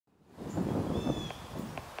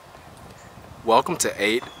Welcome to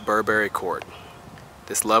 8 Burberry Court.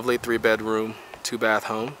 This lovely 3-bedroom, 2-bath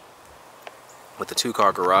home with a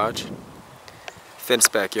 2-car garage,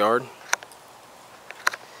 fenced backyard,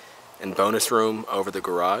 and bonus room over the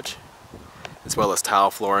garage, as well as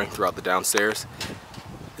tile flooring throughout the downstairs,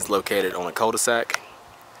 is located on a cul-de-sac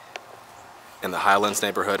in the Highlands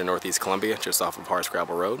neighborhood in Northeast Columbia, just off of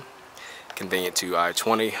Hardscrable Rd. Convenient to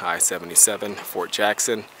I-20, I-77, Fort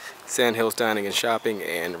Jackson, Sandhills Dining and Shopping,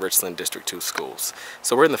 and Richland District 2 schools.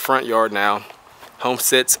 So we're in the front yard now. Home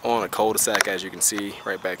sits on a cul-de-sac, as you can see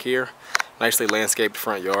right back here. Nicely landscaped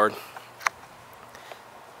front yard.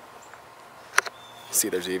 See,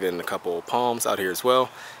 there's even a couple palms out here as well.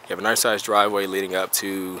 You have a nice sized driveway leading up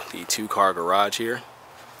to the 2-car garage here.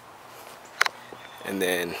 And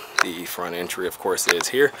then the front entry, of course, is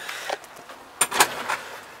here.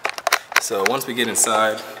 So once we get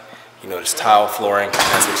inside, you notice tile flooring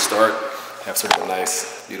as we start. Have sort of a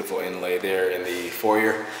nice, beautiful inlay there in the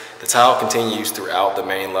foyer. The tile continues throughout the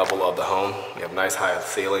main level of the home. We have nice high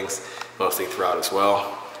ceilings, mostly throughout as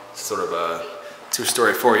well. Sort of a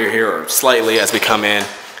 2-story foyer here, or slightly as we come in.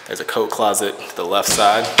 There's a coat closet to the left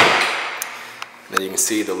side. And then you can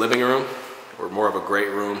see the living room, or more of a great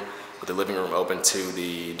room, with the living room open to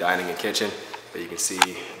the dining and kitchen. But you can see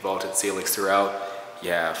vaulted ceilings throughout. You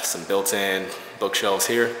have some built-in bookshelves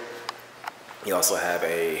here. You also have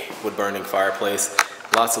a wood-burning fireplace.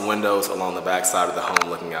 Lots of windows along the back side of the home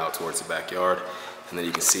looking out towards the backyard. And then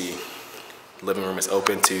you can see the living room is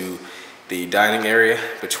open to the dining area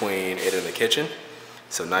between it and the kitchen.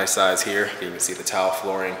 So nice size here. You can see the tile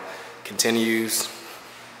flooring continues.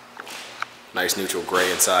 Nice neutral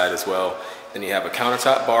gray inside as well. Then you have a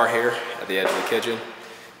countertop bar here at the edge of the kitchen.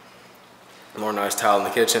 More nice tile in the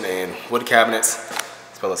kitchen and wood cabinets,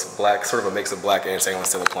 as well as black, sort of a mix of black and stainless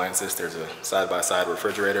steel appliances. There's a side-by-side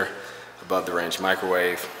refrigerator, above the range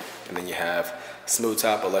microwave, and then you have smooth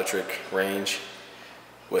top electric range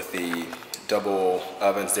with the double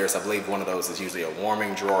ovens there. So I believe one of those is usually a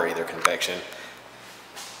warming drawer, either convection.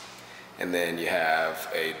 And then you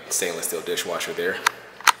have a stainless steel dishwasher there.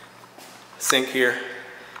 Sink here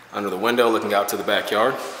under the window looking out to the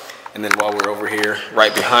backyard. And then while we're over here,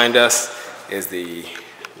 right behind us is the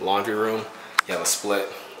laundry room. You have a split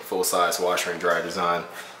full-size washer and dryer design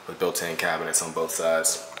with built-in cabinets on both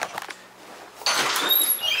sides.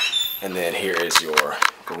 And then here is your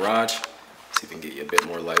garage. See if we can get you a bit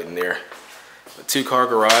more light in there. A 2-car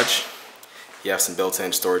garage. You have some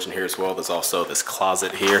built-in storage in here as well. There's also this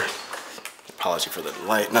closet here. Apology for the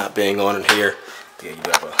light not being on in here. Yeah, you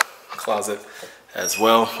do have a closet as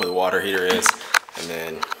well where the water heater is. And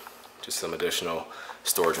then just some additional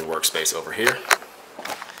storage and workspace over here.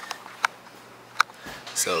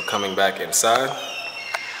 So coming back inside.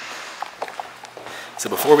 So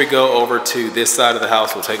before we go over to this side of the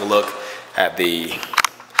house, we'll take a look at the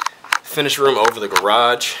finished room over the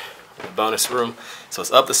garage, the bonus room. So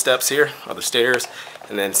it's up the steps here, or the stairs,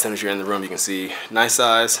 and then as soon as you're in the room, you can see nice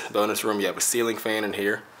size bonus room. You have a ceiling fan in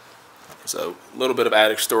here. So a little bit of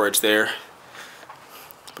attic storage there.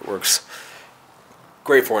 It works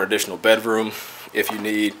great for an additional bedroom if you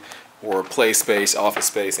need, or play space, office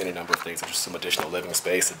space, any number of things. There's just some additional living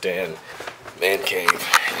space, a den, man cave,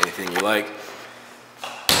 anything you like.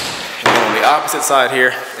 And then on the opposite side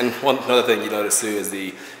here, and another thing you notice too is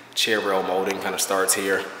the chair rail molding kind of starts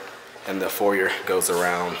here, and the foyer goes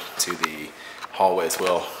around to the hallway as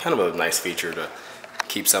well. Kind of a nice feature to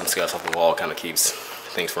keep some scuffs off the wall, kind of keeps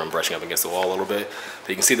things from brushing up against the wall a little bit. But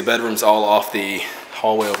you can see the bedrooms all off the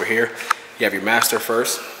hallway over here. You have your master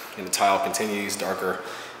first, and the tile continues, darker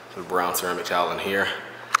brown ceramic tile in here.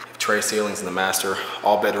 You have tray ceilings in the master.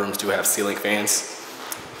 All bedrooms do have ceiling fans.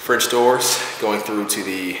 French doors going through to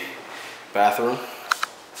the bathroom.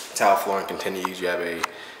 Tile flooring continues. You have a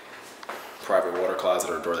private water closet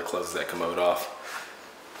or a door that closes that commode off.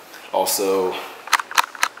 Also,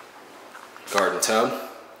 garden tub.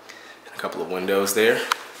 And a couple of windows there.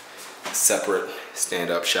 A separate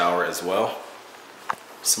stand-up shower as well.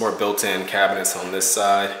 Some more built-in cabinets on this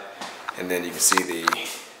side, and then you can see the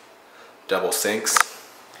double sinks.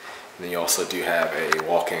 And then you also do have a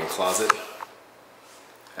walk-in closet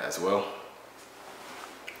as well.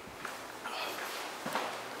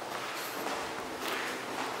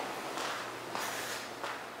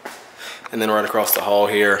 And then right across the hall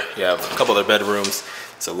here, you have a couple other bedrooms.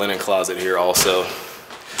 It's a linen closet here also.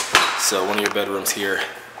 So one of your bedrooms here,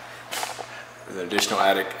 there's an additional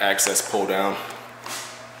attic access pull down.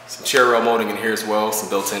 Some chair rail molding in here as well, some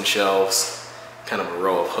built-in shelves, kind of a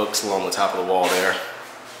row of hooks along the top of the wall there.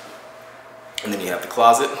 And then you have the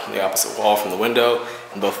closet on the opposite wall from the window,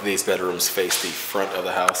 and both of these bedrooms face the front of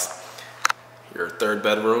the house. Your third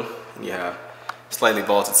bedroom, and you have Slightly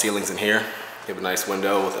vaulted ceilings in here. You have a nice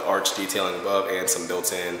window with the arch detailing above and some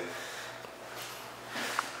built-in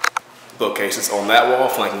bookcases on that wall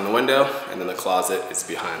flanking the window, and then the closet is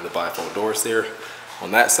behind the bifold doors there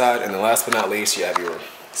on that side. And then last but not least, you have your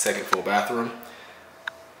second full bathroom,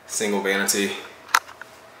 single vanity,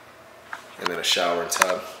 and then a shower and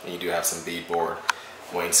tub, and you do have some beadboard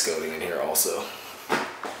wainscoting in here also.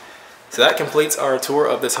 So that completes our tour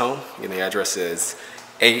of this home. And the address is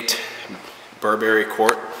 8 Burberry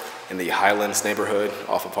Court in the Highlands neighborhood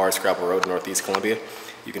off of Hardscrable Rd, Northeast Columbia.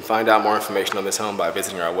 You can find out more information on this home by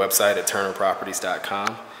visiting our website at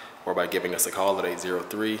turnerproperties.com or by giving us a call at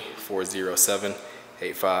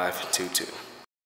 803-407-8522.